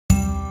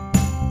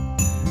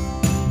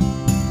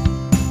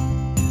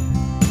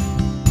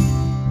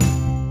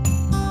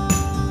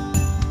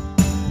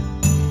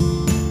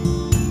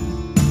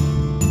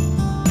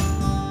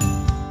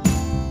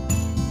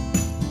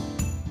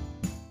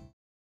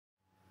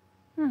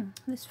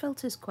This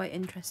filter's quite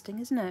interesting,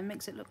 isn't it? It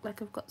makes it look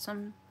like I've got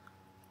some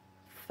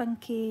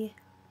funky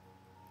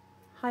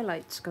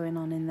highlights going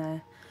on in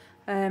there.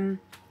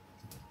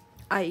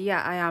 I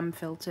am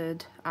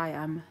filtered. I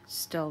am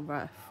still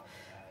rough.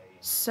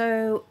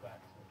 So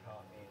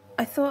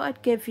I thought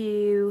I'd give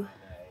you...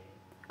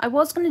 I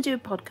was going to do a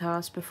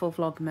podcast before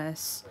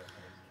Vlogmas,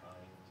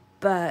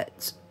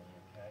 but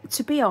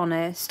to be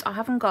honest, I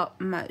haven't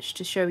got much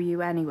to show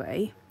you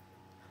anyway.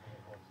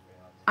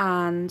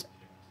 And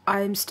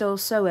I'm still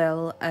so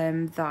ill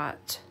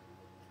that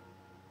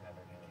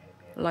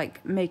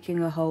like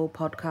making a whole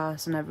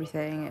podcast and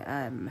everything,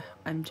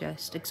 I'm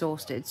just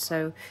exhausted.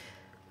 So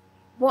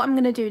what I'm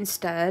going to do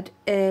instead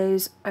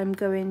is I'm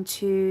going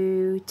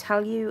to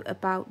tell you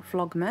about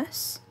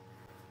Vlogmas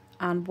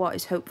and what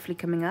is hopefully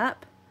coming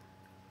up,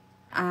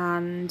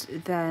 and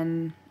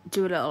then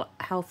do a little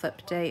health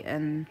update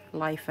and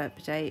life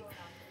update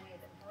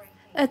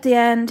at the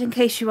end in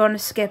case you want to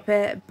skip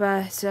it,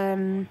 but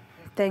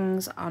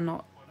things are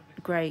not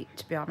great,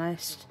 to be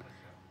honest.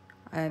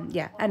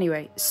 Yeah,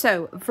 anyway,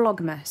 so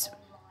Vlogmas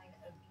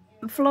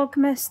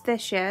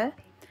this year,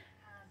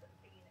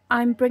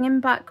 I'm bringing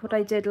back what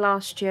I did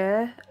last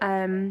year,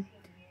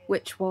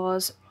 which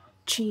was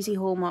cheesy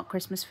Hallmark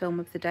Christmas film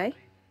of the day.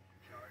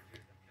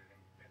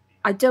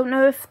 I don't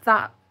know if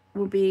that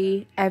will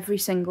be every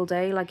single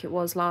day like it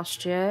was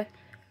last year,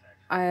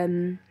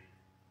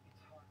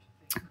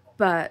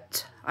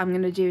 but I'm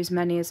going to do as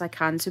many as I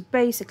can. So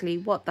basically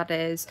what that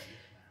is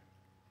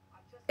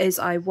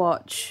I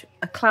watch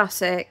a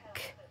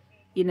classic,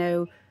 you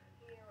know,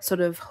 sort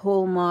of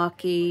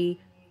Hallmarky,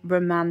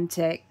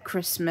 romantic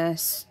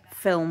Christmas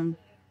film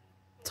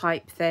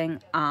type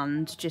thing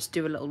and just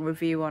do a little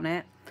review on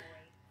it.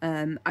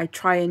 I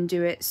try and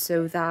do it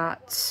so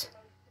that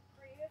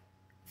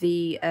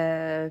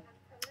the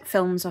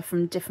films are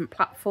from different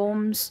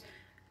platforms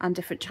and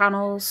different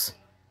channels,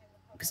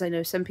 because I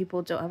know some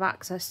people don't have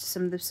access to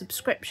some of the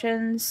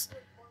subscriptions.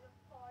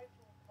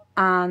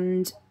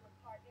 And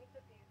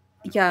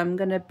yeah, I'm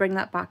going to bring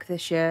that back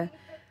this year.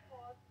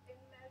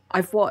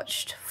 I've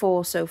watched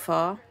 4 so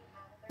far,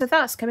 so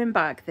that's coming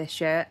back this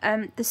year.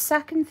 The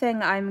second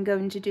thing I'm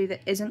going to do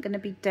that isn't going to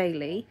be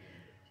daily,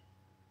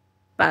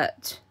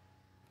 but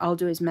I'll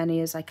do as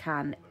many as I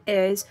can,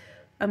 is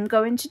I'm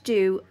going to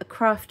do a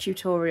craft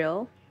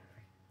tutorial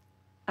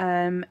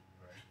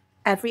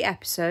every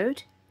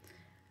episode,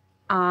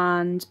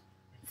 and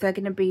they're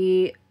going to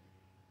be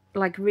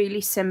like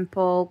really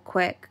simple,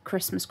 quick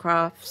Christmas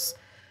crafts.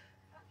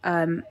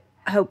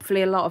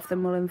 Hopefully a lot of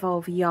them will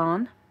involve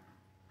yarn,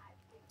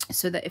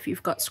 so that if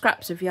you've got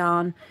scraps of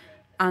yarn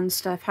and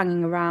stuff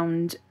hanging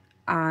around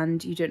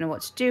and you don't know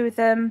what to do with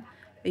them,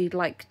 or you'd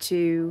like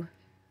to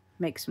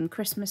make some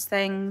Christmas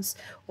things,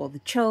 or the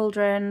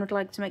children would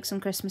like to make some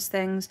Christmas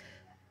things,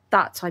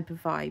 that type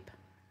of vibe.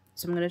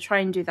 So I'm going to try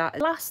and do that. The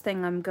last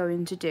thing I'm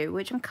going to do,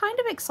 which I'm kind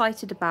of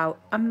excited about,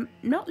 I'm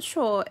not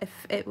sure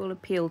if it will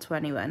appeal to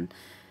anyone,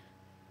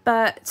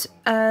 but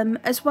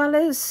as well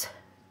as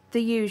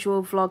the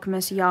usual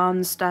Vlogmas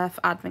yarn stuff,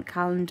 advent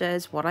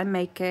calendars, what I'm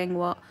making,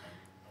 what,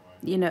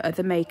 you know,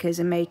 other makers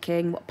are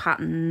making, what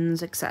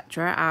patterns,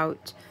 etc.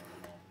 out.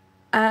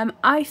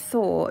 I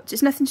thought,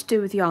 it's nothing to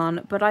do with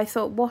yarn, but I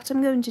thought what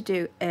I'm going to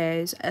do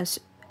is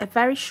a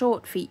very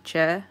short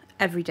feature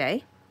every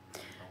day.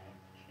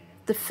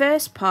 The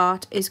first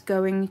part is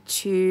going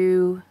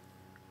to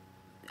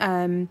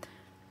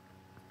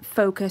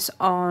focus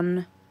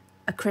on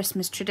a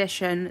Christmas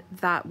tradition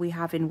that we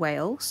have in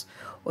Wales,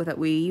 or that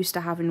we used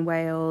to have in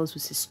Wales,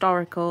 was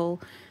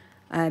historical.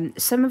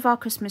 Some of our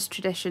Christmas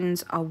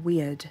traditions are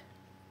weird.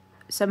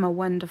 Some are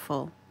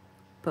wonderful,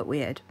 but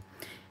weird.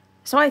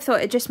 So I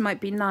thought it just might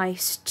be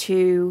nice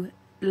to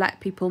let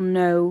people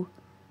know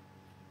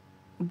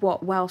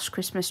what Welsh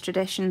Christmas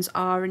traditions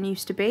are and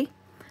used to be.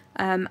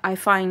 I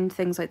find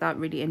things like that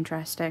really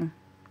interesting.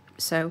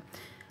 So,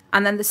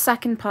 and then the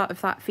second part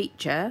of that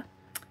feature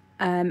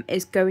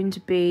is going to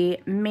be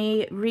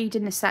me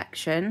reading a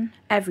section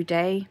every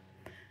day,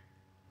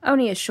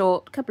 only a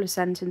short couple of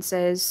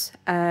sentences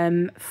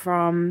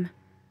from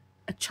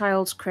A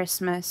Child's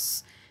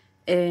Christmas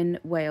in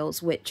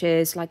Wales, which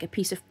is like a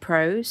piece of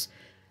prose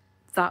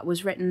that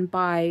was written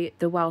by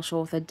the Welsh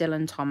author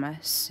Dylan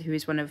Thomas, who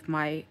is one of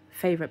my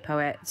favourite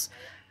poets,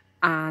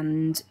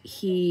 and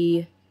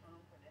he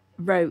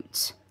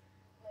wrote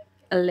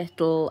a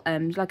little,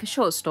 like a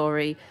short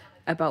story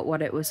about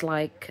what it was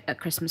like at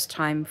Christmas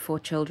time for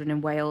children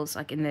in Wales,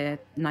 like in the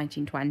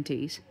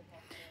 1920s.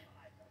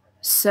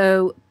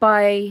 So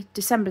by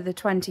December the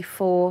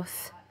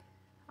 24th,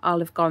 I'll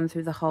have gone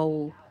through the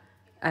whole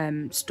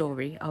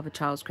story of A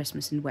Child's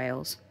Christmas in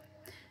Wales.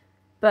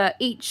 But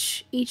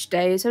each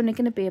day is only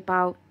going to be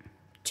about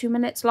 2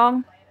 minutes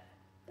long,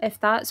 if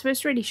that, so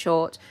it's really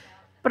short.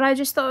 But I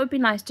just thought it would be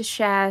nice to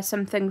share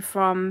something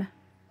from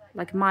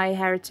like my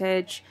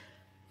heritage,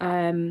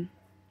 and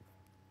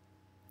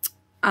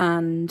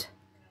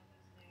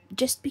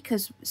just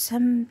because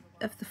some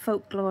of the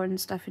folklore and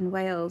stuff in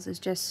Wales is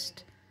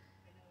just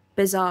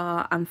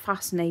bizarre and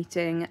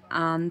fascinating,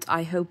 and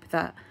I hope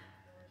that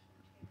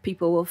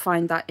people will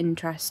find that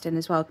interesting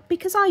as well,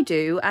 because I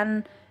do.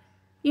 And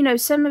you know,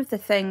 some of the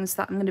things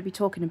that I'm going to be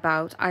talking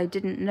about I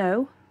didn't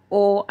know,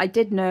 or I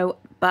did know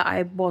but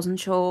I wasn't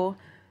sure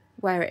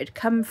where it had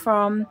come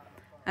from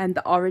and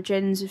the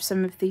origins of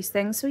some of these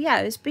things. So yeah,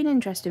 it's been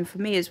interesting for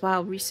me as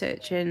well,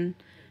 researching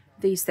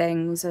these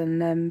things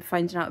and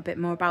finding out a bit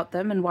more about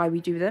them and why we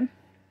do them.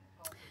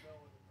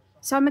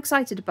 So I'm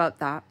excited about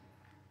that.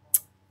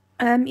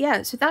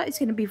 Yeah, so that is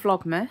going to be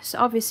Vlogmas.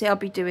 Obviously I'll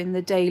be doing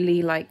the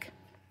daily like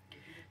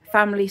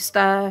family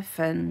stuff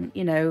and,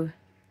 you know,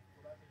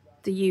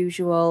 the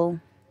usual,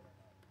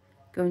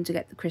 going to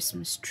get the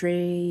Christmas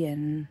tree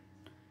and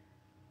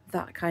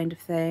that kind of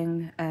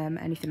thing,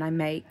 anything I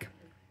make.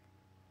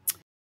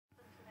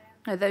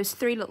 Now those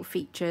 3 little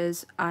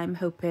features I'm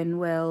hoping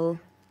will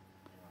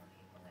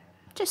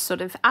just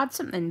sort of add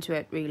something to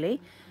it,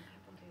 really.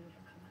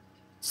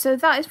 So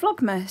that is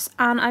Vlogmas,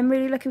 and I'm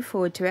really looking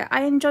forward to it.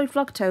 I enjoyed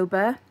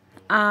Vlogtober,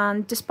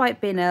 and despite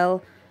being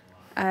ill,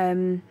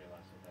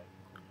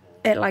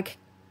 it like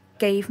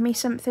gave me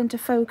something to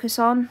focus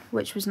on,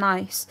 which was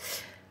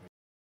nice.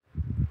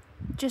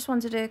 Just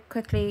wanted to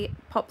quickly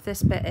pop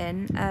this bit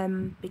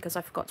in, because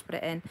I forgot to put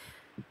it in.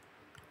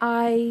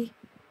 I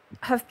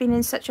have been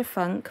in such a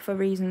funk for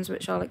reasons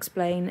which I'll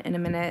explain in a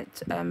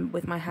minute,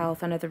 with my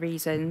health and other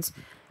reasons,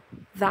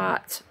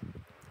 that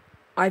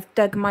I've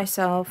dug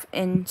myself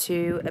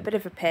into a bit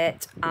of a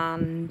pit,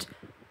 and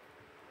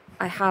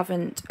I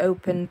haven't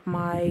opened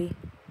my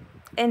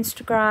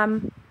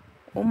Instagram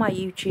or my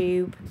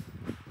YouTube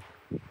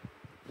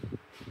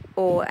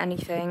or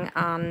anything,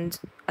 and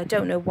I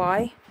don't know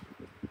why.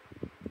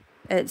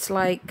 It's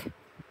like,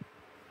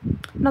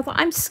 not that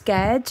I'm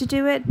scared to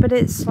do it, but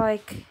it's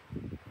like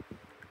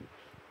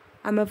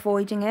I'm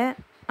avoiding it,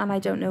 and I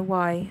don't know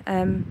why.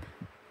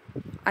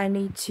 I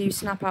need to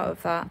snap out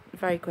of that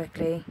very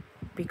quickly,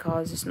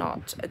 because it's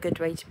not a good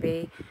way to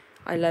be.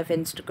 I love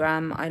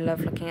Instagram, I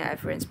love looking at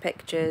everyone's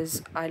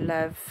pictures, I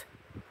love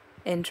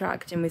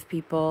interacting with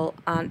people,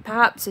 and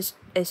perhaps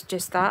it's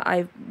just that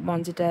I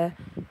wanted to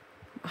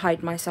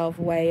hide myself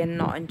away and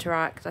not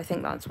interact. I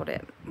think that's what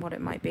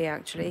it might be,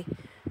 actually.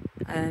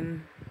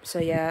 So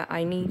yeah,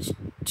 I need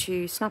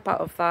to snap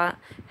out of that.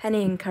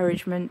 Any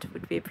encouragement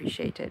would be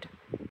appreciated.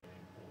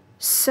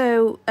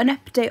 So, an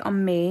update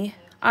on me.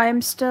 I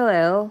am still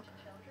ill.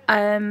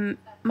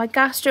 My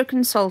gastro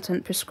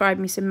consultant prescribed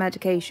me some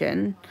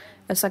medication.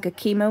 It's like a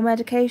chemo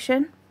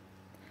medication.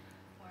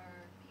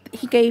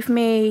 He gave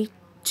me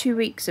 2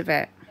 weeks of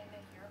it.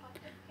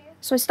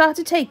 So I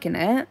started taking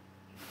it.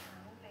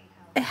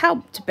 It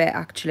helped a bit,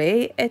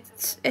 actually.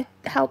 It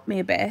helped me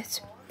a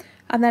bit.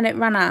 And then it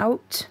ran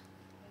out.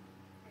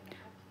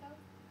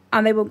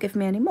 And they won't give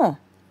me any more.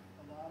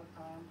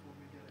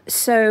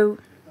 So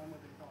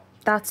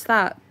that's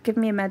that. Give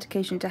me a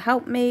medication to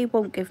help me,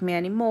 won't give me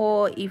any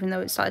more, even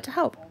though it started to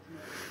help.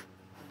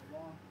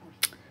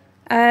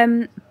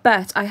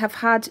 But I have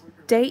had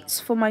dates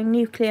for my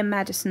nuclear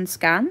medicine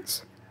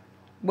scans,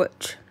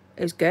 which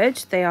is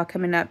good. They are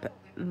coming up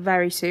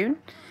very soon.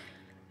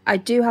 I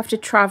do have to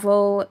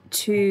travel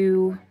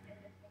to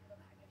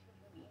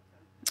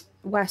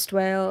West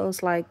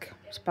Wales, like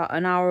it's about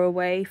an hour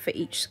away for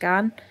each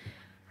scan,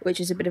 which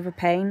is a bit of a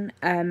pain.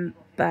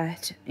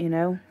 But, you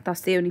know,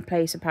 that's the only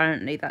place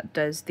apparently that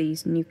does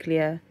these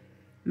nuclear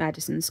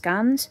medicine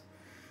scans.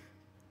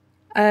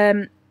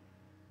 So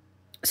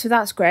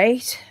that's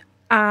great.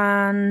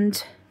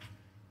 And,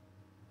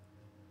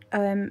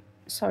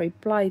 sorry,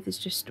 Blythe is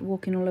just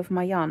walking all over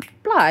my yarn.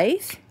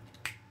 Blythe,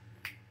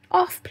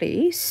 off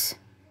please.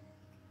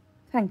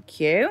 Thank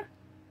you.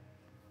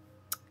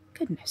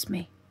 Goodness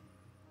me.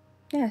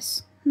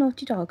 Yes,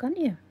 naughty dog, aren't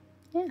you?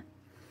 Yeah.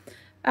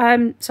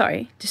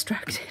 Sorry,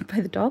 distracted by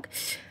the dog.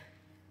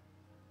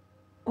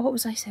 What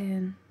was I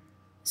saying?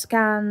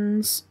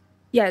 Scans.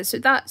 Yeah, so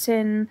that's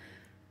in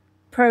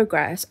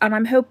progress, and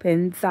I'm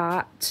hoping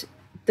that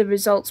the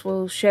results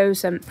will show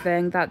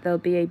something that they'll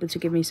be able to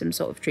give me some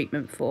sort of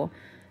treatment for.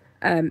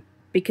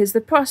 Because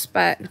the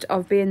prospect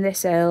of being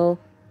this ill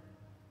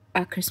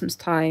at Christmas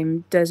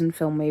time doesn't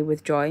fill me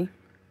with joy.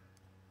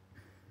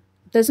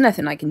 There's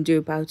nothing I can do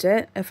about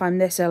it. If I'm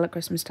this ill at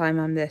Christmas time,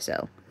 I'm this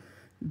ill.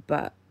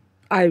 But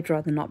I would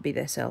rather not be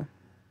this ill.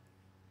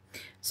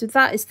 So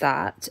that is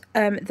that.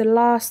 The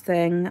last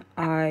thing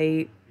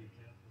I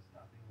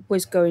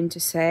was going to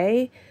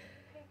say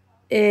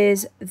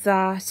is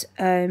that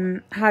I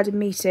had a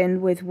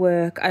meeting with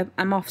work.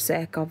 I'm off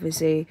sick,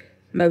 obviously.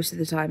 Most of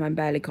the time I'm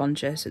barely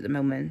conscious at the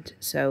moment,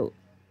 so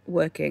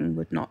working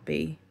would not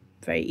be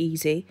very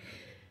easy.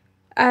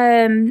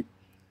 Had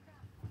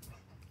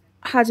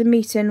a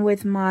meeting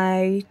with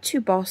my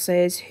 2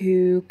 bosses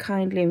who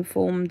kindly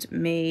informed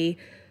me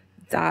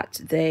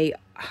that they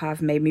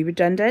have made me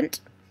redundant,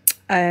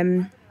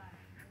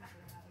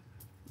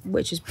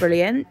 which is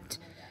brilliant.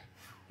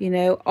 You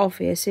know,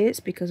 obviously it's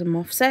because I'm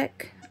off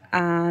sick,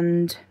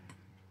 and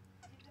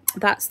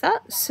that's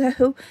that.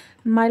 So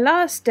my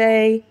last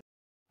day,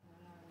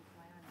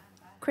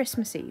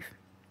 Christmas Eve.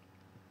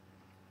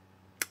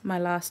 My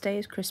last day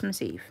is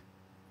Christmas Eve.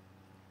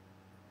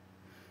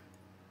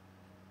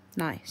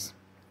 Nice.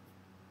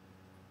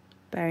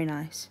 Very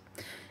nice.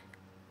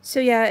 So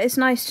yeah, it's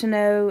nice to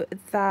know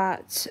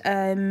that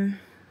I'm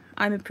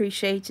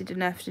appreciated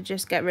enough to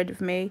just get rid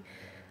of me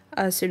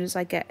as soon as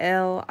I get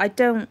ill. I've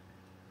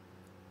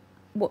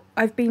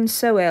been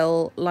so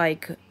ill,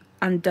 like,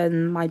 and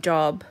done my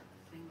job.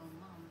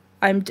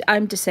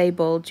 I'm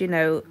disabled, you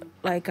know,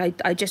 like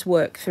I just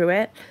work through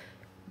it,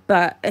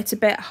 but it's a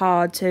bit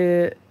hard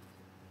to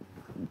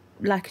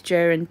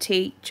lecture and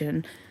teach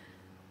and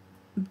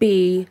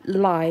be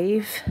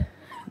live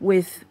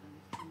with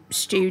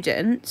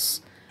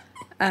students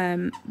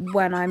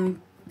when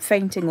I'm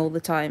fainting all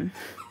the time.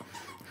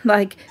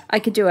 Like, I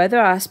could do other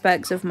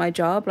aspects of my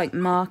job, like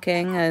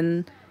marking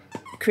and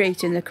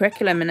creating the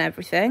curriculum and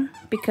everything,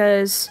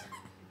 because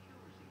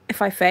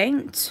if I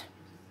faint,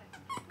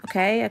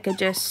 okay, I could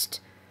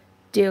just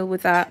deal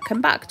with that,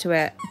 come back to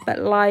it. But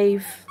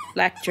live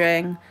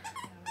lecturing,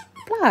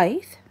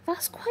 Blythe,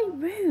 that's quite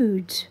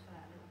rude.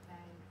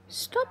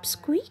 Stop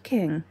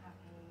squeaking.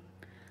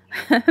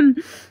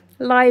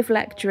 Live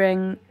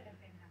lecturing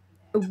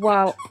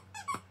while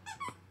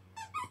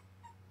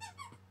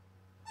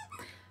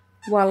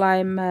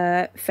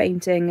I'm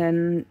fainting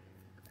and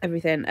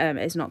everything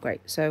is not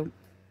great. So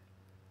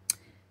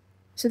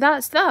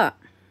that's that.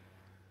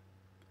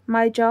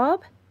 My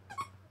job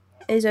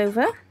is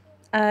over.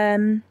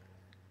 I'm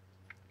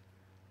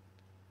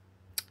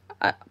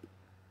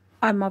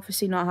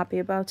obviously not happy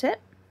about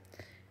it.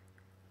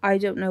 I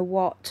don't know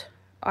what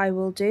I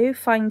will do.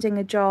 Finding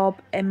a job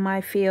in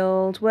my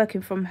field,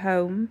 working from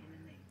home,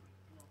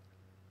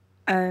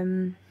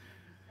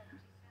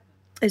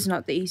 is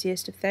not the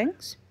easiest of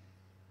things,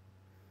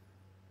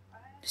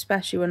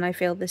 especially when I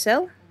feel this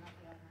ill.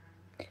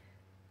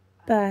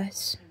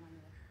 But,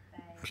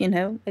 you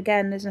know,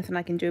 again, there's nothing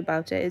I can do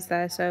about it, is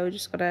there? So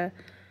just gotta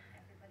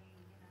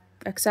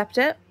accept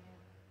it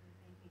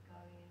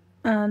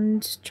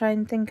and try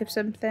and think of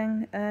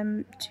something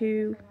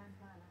to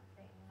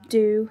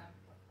do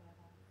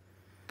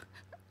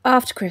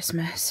after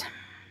Christmas.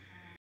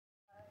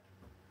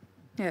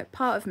 Yeah,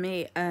 part of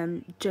me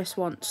just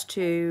wants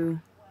to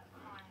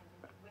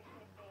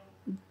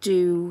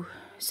do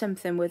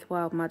something with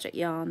wild magic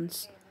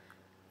yarns,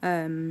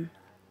 you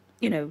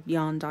know,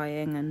 yarn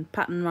dyeing and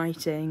pattern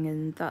writing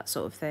and that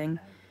sort of thing.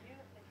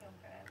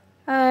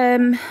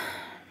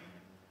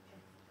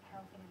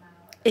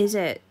 Is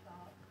it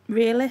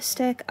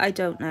realistic? I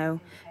don't know.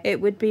 It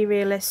would be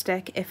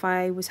realistic if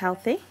I was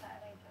healthy.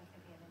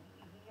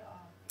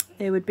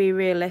 It would be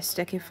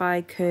realistic if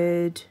I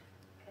could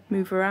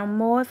move around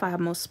more, if I had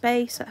more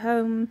space at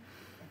home.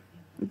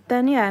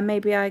 Then yeah,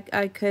 maybe I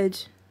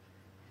could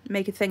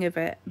make a thing of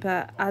it.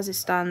 But as it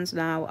stands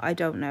now, I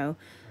don't know.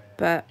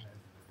 But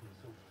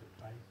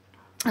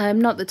I'm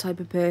not the type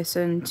of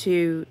person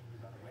to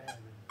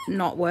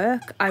not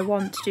work. I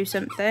want to do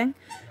something.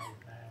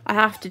 I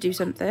have to do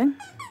something.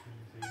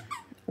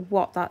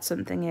 What that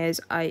something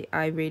is, I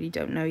really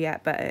don't know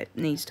yet, but it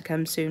needs to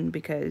come soon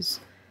because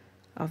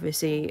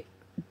obviously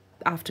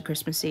after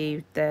Christmas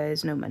Eve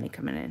there's no money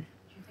coming in.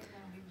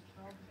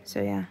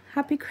 So yeah,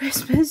 happy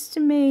Christmas to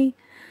me.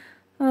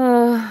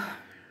 Oh,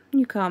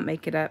 you can't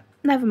make it up.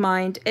 Never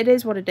mind, it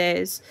is what it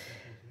is.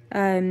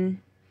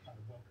 I'm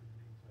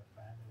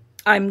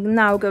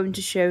now going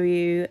to show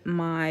you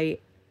my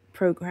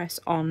progress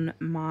on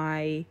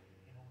my,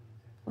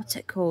 what's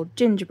it called?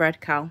 Gingerbread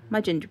cow.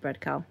 My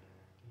gingerbread cow.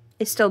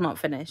 It's still not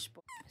finished.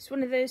 It's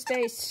one of those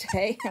days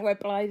today where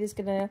Blythe is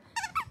gonna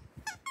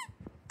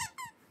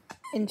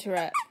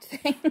interrupt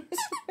things.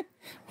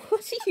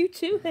 What are you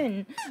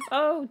doing?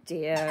 Oh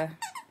dear.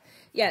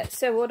 Yeah,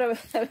 so what I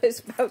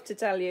was about to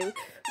tell you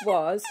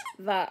was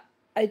that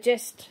I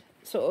just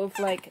sort of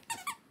like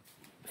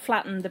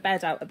flattened the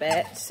bed out a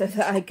bit so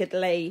that I could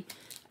lay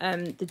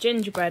the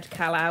gingerbread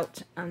cow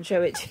out and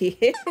show it to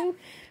you.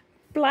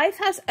 Blythe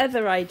has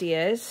other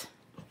ideas.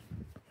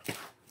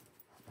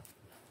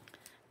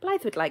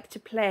 Blythe would like to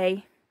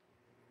play.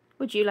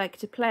 Would you like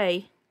to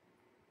play?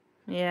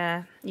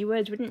 Yeah, you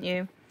would, wouldn't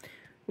you?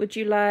 Would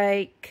you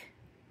like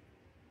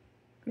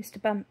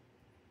Mr. Bump?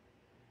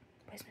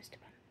 Where's Mr.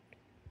 Bump?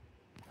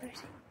 Where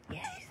is he?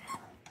 Yeah, he's there.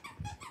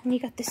 And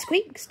you got the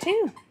squeaks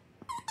too.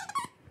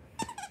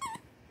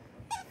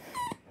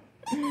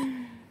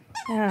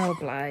 Oh,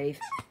 Blythe.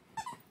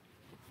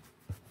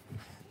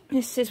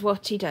 This is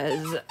what he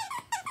does.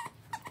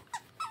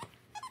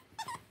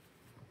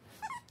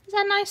 Is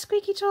that a nice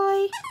squeaky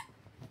toy?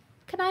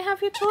 Can I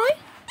have your toy?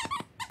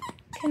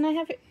 Can I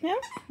have it? No?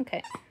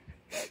 Okay.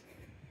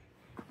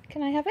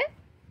 Can I have it?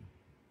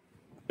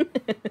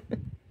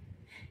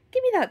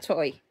 Give me that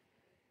toy.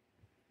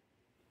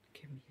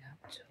 Give me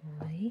that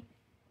toy.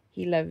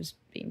 He loves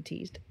being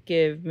teased.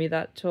 Give me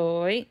that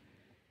toy.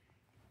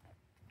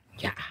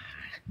 Yeah.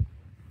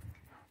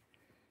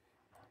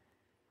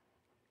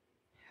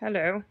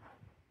 Hello.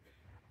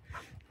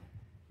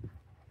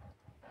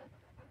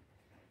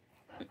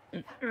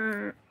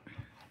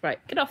 Right,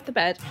 get off the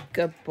bed.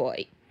 Good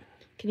boy.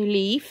 Can you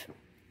leave?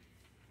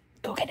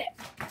 Go get it.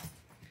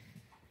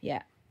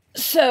 Yeah.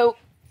 So,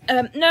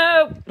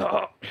 no.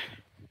 Oh.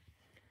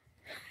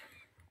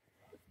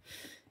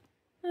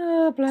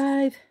 Oh,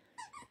 Blythe.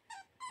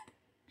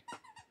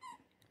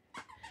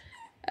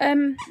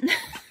 I'm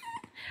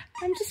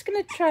just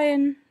gonna try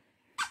and...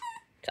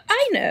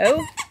 I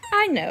know,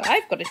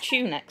 I've got a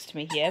chew next to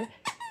me here.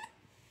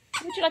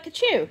 Would you like a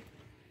chew?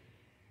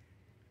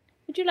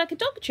 Would you like a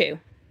dog chew?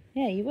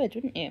 Yeah, you would,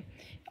 wouldn't you?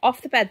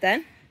 Off the bed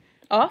then.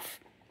 Off.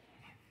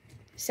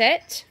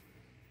 Sit.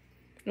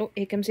 Oh,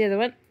 here comes the other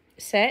one.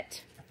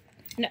 Sit.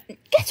 No,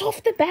 get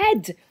off the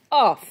bed.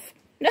 Off.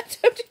 No,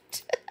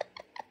 don't.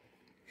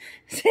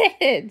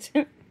 Sit.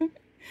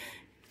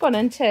 Go on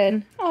and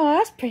turn. Oh,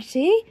 that's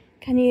pretty.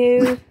 Can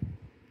you...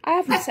 I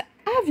haven't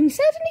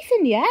said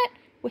anything yet.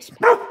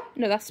 Whisper.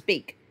 No, that's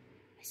speak.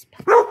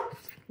 Whisper.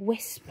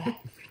 Whisper.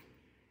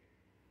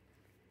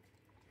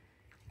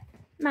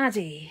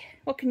 Maddie,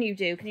 what can you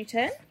do? Can you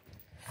turn?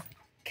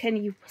 Can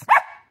you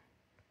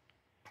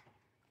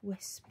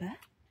whisper?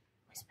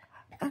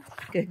 Whisper.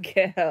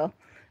 Good girl.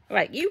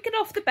 Right, you get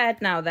off the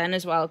bed now then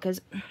as well,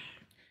 because...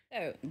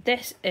 So,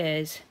 this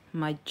is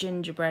my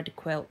gingerbread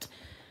quilt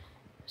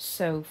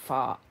so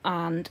far.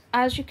 And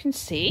as you can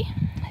see,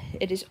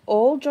 it is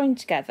all joined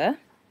together.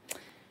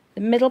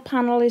 The middle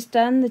panel is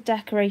done. The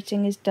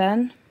decorating is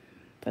done.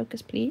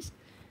 Focus, please.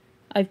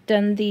 I've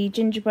done the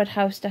gingerbread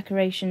house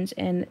decorations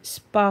in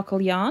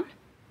sparkle yarn.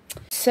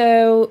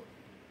 So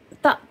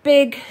that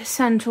big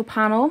central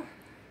panel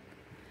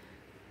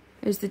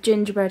is the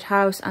gingerbread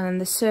house, and then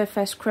the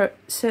surface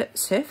crochet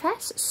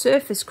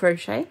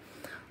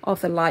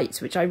of the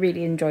lights, which I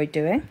really enjoyed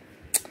doing.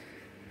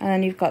 And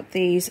then you've got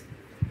these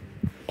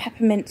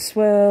peppermint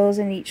swirls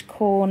in each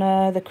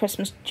corner, the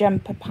Christmas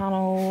jumper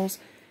panels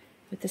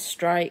with the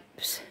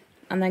stripes,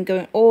 and then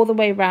going all the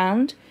way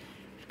round.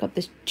 Got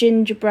this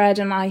gingerbread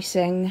and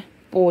icing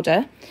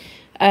border.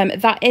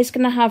 That is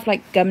going to have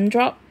like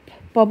gumdrop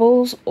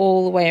bubbles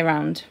all the way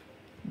around,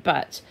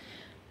 but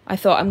I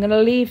thought I'm going to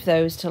leave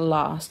those to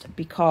last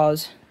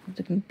because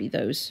there can be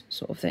those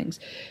sort of things,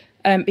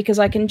 because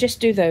I can just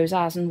do those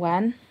as and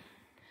when,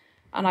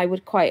 and I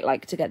would quite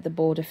like to get the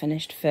border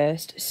finished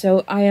first.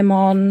 So I am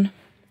on,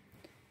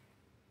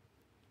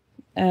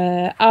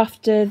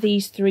 after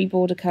these 3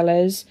 border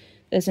colours,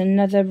 there's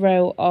another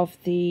row of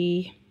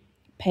the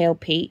pale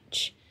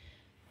peach,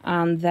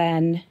 and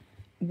then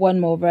one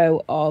more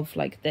row of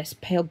like this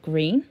pale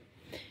green,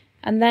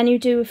 and then you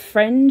do a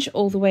fringe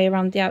all the way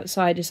around the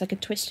outside. It's like a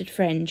twisted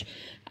fringe,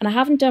 and I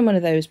haven't done one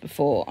of those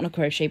before on a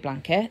crochet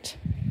blanket,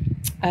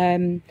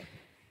 so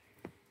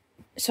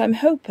I'm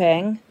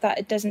hoping that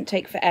it doesn't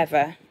take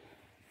forever,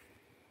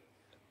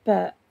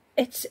 but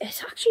it's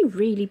actually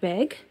really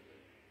big.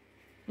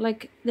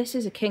 Like, this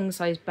is a king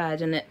size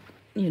bed, and it,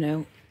 you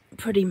know,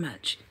 pretty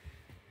much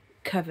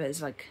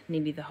covers like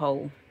nearly the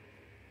whole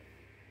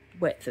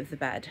width of the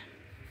bed.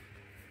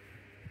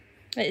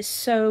 It's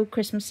so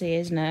Christmassy,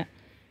 isn't it?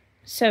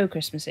 So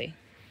Christmassy.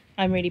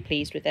 I'm really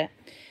pleased with it.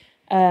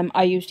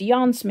 I used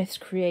Yarn Smith's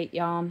Create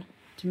yarn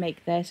to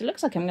make this. It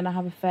looks like I'm going to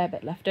have a fair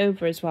bit left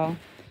over as well.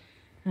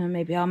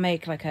 Maybe I'll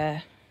make like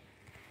a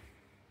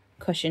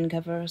cushion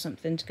cover or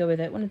something to go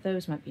with it. One of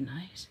those might be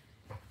nice.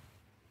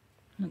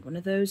 Like one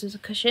of those as a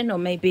cushion, or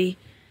maybe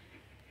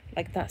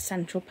like that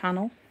central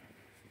panel.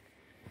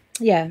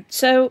 Yeah,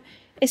 so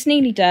it's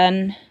nearly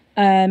done.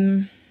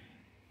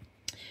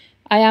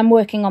 I am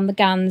working on the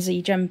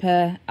Gansey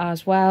jumper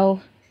as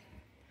well.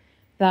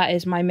 That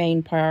is my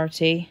main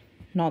priority,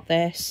 not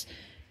this.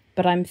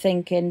 But I'm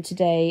thinking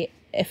today,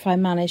 if I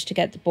manage to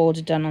get the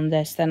border done on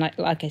this, then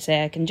like I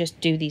say, I can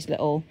just do these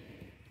little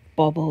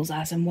bobbles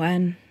as and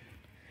when.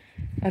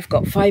 I've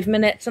got 5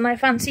 minutes and I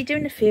fancy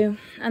doing a few.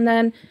 And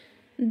then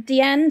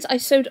the ends, I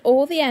sewed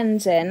all the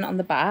ends in on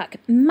the back.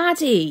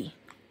 Maddie,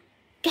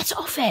 get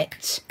off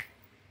it.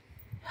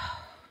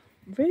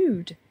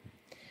 Rude.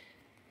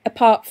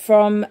 Apart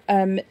from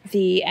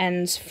the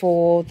ends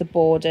for the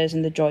borders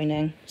and the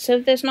joining. So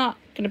there's not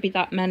going to be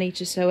that many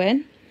to sew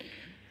in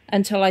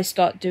until I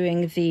start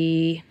doing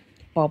the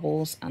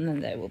bobbles, and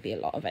then there will be a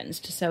lot of ends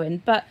to sew in.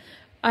 But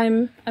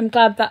I'm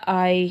glad that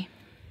I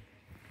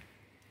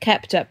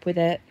kept up with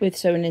it, with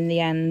sewing in the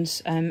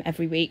ends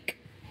every week,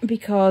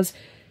 because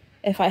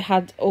if I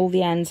had all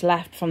the ends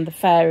left from the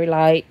fairy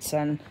lights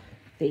and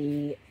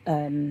the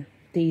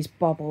these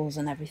bobbles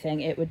and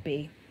everything, it would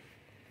be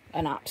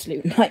an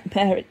absolute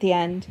nightmare at the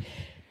end,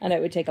 and it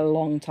would take a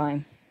long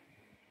time.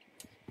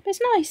 But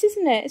it's nice,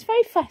 isn't it? It's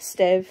very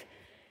festive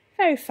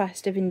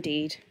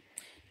indeed.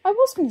 I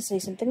was going to say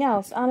something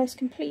else, and it's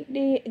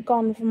completely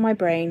gone from my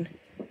brain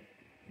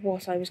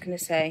what I was going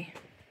to say.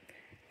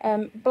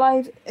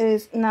 Blythe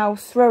is now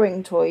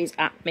throwing toys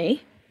at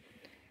me.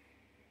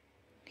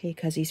 Okay,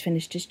 because he's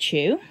finished his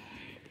chew.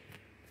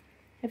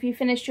 Have you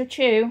finished your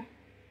chew?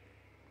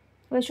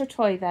 Where's your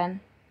toy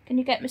then? Can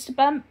you get Mr.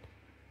 Bump?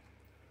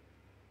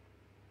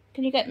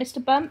 Can you get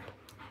Mr. Bump?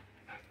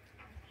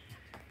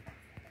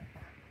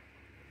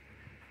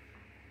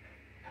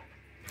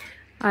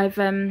 I've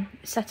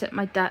set up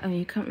my desk. Oh,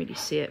 you can't really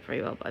see it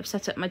very well, but I've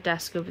set up my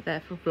desk over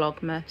there for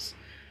Vlogmas.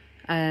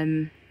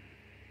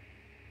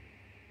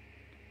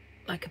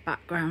 Like a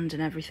background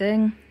and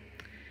everything.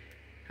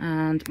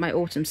 And my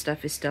autumn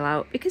stuff is still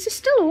out because it's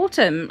still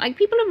autumn. Like,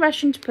 people are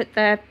rushing to put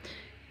their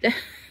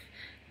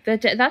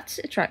that's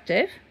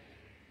attractive.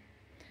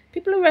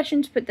 People are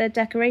rushing to put their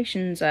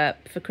decorations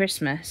up for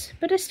Christmas,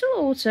 but it's still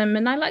autumn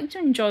and I like to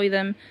enjoy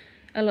them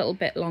a little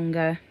bit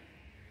longer.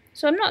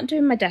 So I'm not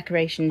doing my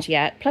decorations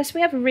yet. Plus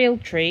we have a real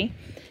tree.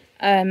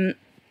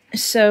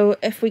 So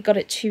if we got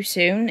it too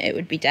soon, it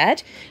would be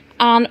dead.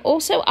 And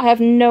also I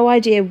have no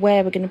idea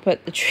where we're going to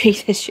put the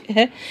tree this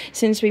year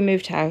since we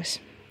moved house.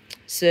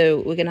 So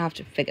we're going to have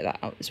to figure that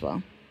out as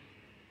well.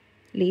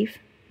 Leave.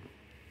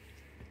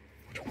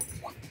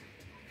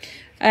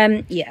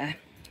 Yeah.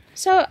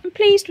 So I'm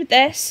pleased with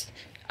this.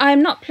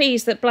 I'm not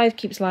pleased that Blythe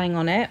keeps lying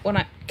on it when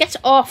I... Get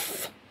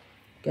off!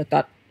 Get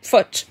that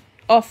foot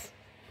off.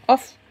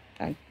 Off.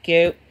 Thank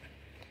you.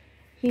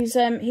 He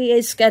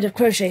is scared of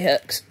crochet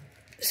hooks.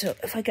 So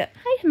if I get...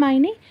 Hi,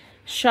 Hermione.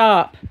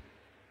 Sharp.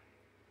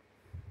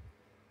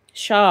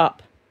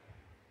 Sharp.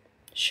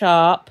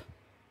 Sharp.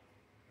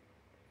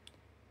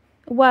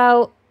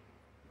 Well,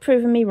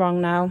 proving me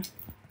wrong now.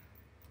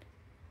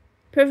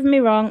 Proving me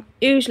wrong.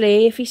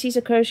 Usually, if he sees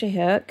a crochet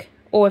hook,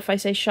 or if I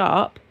say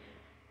sharp,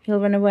 he'll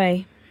run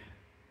away.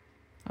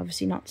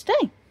 Obviously not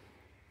today.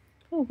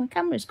 Oh, my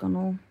camera's gone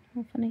all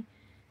funny.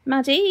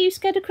 Maddie, are you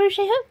scared of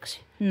crochet hooks?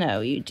 No,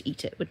 you'd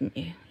eat it, wouldn't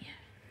you? Yeah.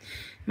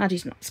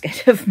 Maddie's not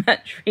scared of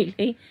much,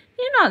 really.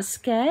 You're not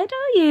scared,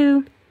 are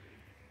you?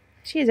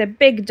 She is a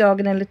big dog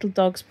in a little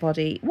dog's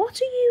body.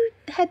 What are you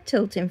head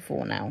tilting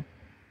for now?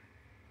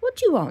 What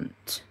do you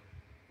want?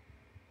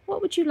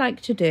 What would you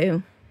like to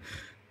do?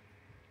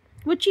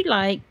 Would you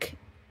like...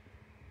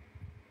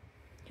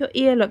 Your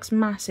ear looks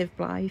massive,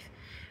 Blythe.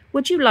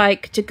 Would you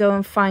like to go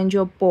and find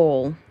your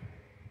ball?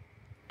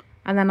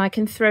 And then I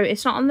can throw...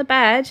 It's not on the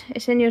bed.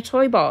 It's in your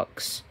toy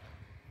box.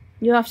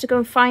 You have to go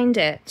and find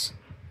it.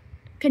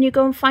 Can you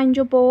go and find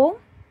your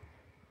ball?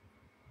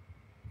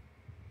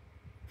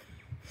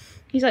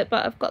 He's like,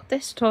 but I've got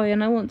this toy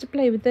and I want to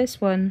play with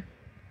this one.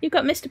 You've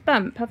got Mr.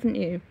 Bump, haven't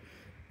you?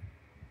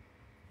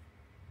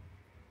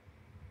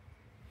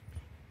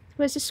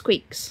 Where's the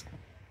squeaks?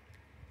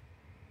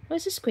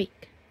 Where's the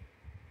squeak?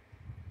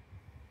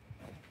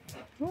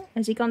 Oh,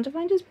 has he gone to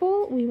find his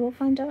ball? We will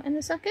find out in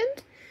a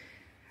second.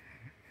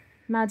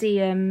 Maddie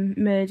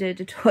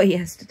murdered a toy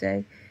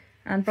yesterday.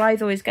 And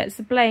Blythe always gets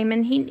the blame.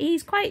 And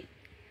he's quite...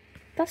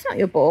 That's not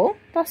your ball.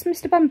 That's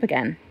Mr. Bump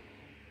again.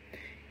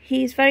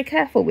 He's very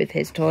careful with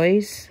his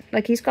toys.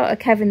 Like, he's got a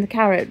Kevin the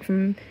Carrot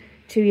from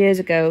 2 years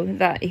ago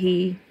that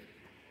he...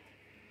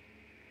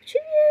 2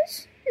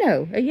 years?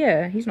 No, a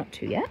year. He's not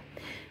 2 yet.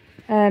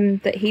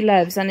 That he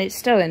loves, and it's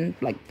still in,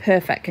 like,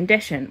 perfect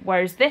condition.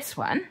 Whereas this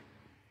one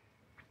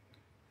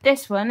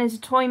is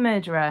a toy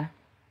murderer.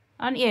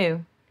 Aren't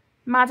you?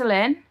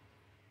 Madeline?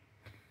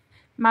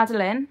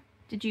 Madeline,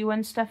 did you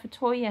unstuff a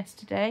toy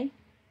yesterday?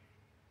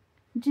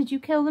 Did you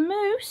kill the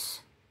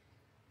moose?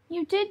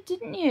 You did,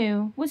 didn't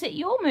you? Was it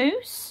your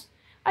moose?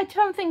 I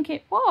don't think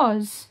it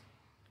was.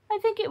 I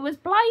think it was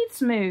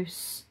Blythe's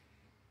moose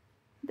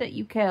that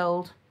you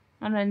killed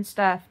and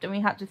unstuffed and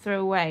we had to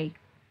throw away.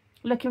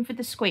 Looking for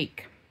the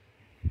squeak.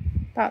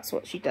 That's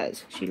what she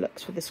does. She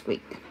looks for the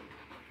squeak.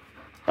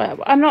 But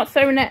I'm not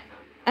throwing it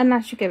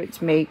unless you give it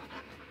to me.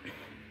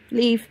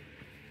 Leave.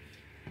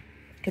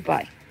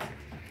 Goodbye.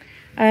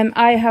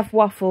 I have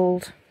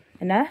waffled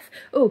enough.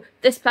 Oh,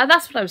 that's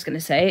what I was going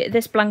to say.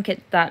 This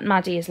blanket that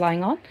Maddie is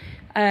lying on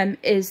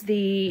is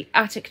the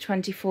Attic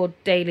 24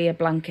 Dahlia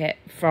blanket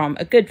from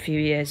a good few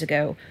years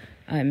ago.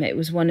 It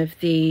was one of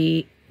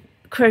the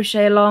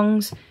crochet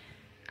alongs,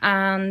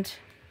 and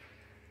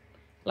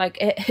like,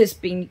 it has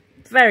been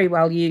very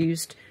well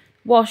used,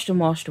 washed and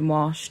washed and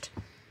washed,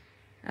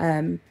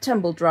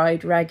 tumble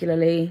dried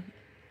regularly,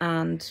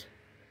 and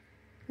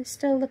it's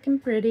still looking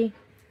pretty.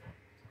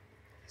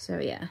 So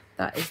yeah,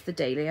 that is the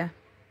Dahlia.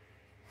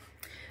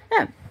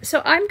 Yeah,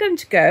 so I'm going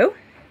to go.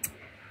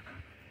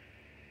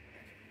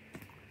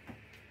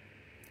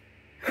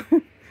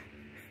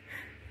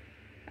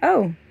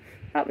 Oh,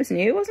 that was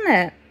new, wasn't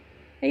it?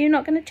 Are you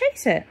not going to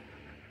chase it?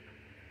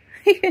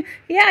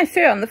 Yeah, I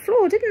threw it on the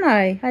floor, didn't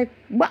I? I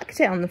whacked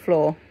it on the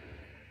floor.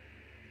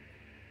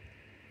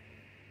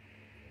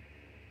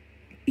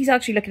 He's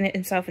actually looking at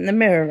himself in the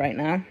mirror right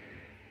now.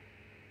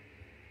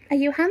 Are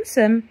you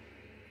handsome?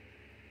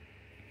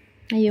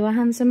 Are you a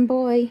handsome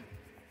boy?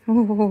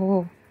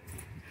 Oh.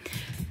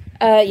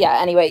 Yeah,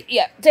 anyway,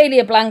 yeah,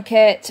 Dahlia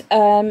blanket.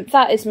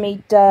 That is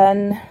me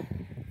done.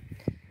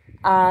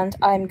 And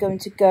I'm going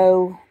to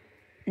go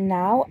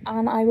now,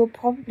 and I will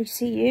probably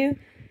see you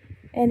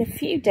in a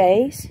few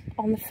days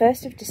on the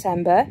 1st of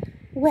December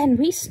when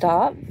we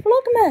start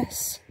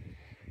Vlogmas.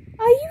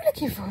 Are you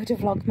looking forward to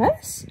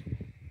Vlogmas?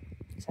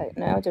 So,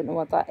 no, I don't know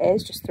what that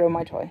is. Just throw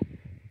my toy.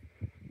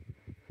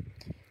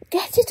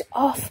 Get it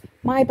off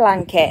my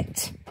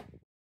blanket.